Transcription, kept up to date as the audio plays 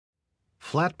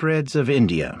Flatbreads of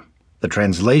India. The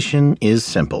translation is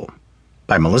simple.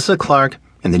 By Melissa Clark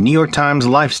in the New York Times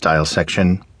Lifestyle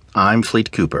section. I'm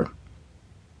Fleet Cooper.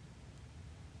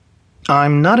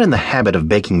 I'm not in the habit of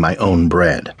baking my own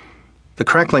bread. The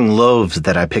crackling loaves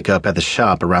that I pick up at the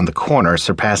shop around the corner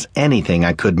surpass anything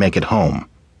I could make at home.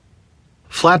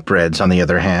 Flatbreads, on the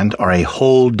other hand, are a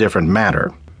whole different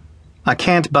matter. I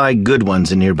can't buy good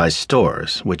ones in nearby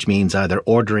stores, which means either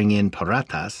ordering in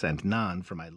parathas and naan for my